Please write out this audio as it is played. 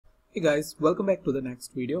Hey guys, welcome back to the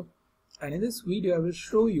next video. And in this video I will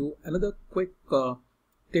show you another quick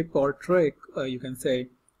tip or trick you can say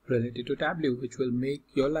related to Tableau, which will make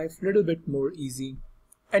your life a little bit more easy,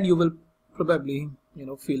 and you will probably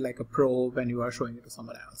feel like a pro when you are showing it to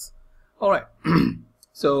someone else. Alright,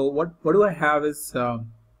 so what do I have is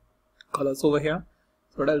colors over here.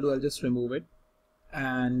 So what I'll do, I'll just remove it,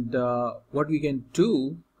 and what we can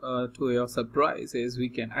do to your surprise is we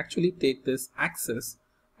can actually take this axis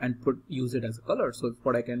and use it as a color. So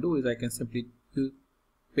what I can do is I can simply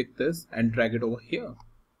pick this and drag it over here,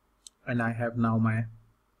 and I have now my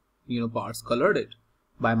bars colored it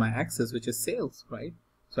by my axis, which is sales, right?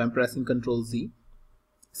 So I'm pressing Ctrl Z.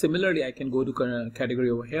 Similarly, I can go to category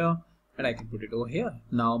over here and I can put it over here.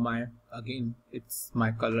 Now my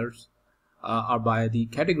colors are by the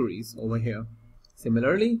categories over here.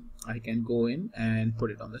 Similarly, I can go in and put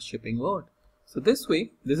it on the shipping mode. So this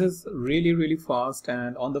way, this is really fast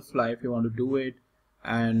and on the fly if you want to do it.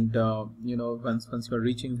 And once you're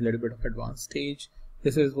reaching a little bit of advanced stage,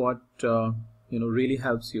 this is what really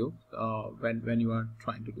helps you when you are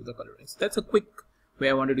trying to do the coloring. So that's a quick way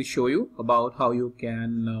I wanted to show you about how you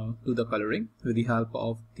can do the coloring with the help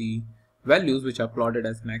of the values which are plotted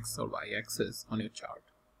as an X or Y axis on your chart.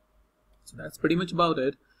 So that's pretty much about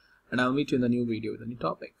it, and I'll meet you in the new video with a new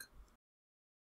topic.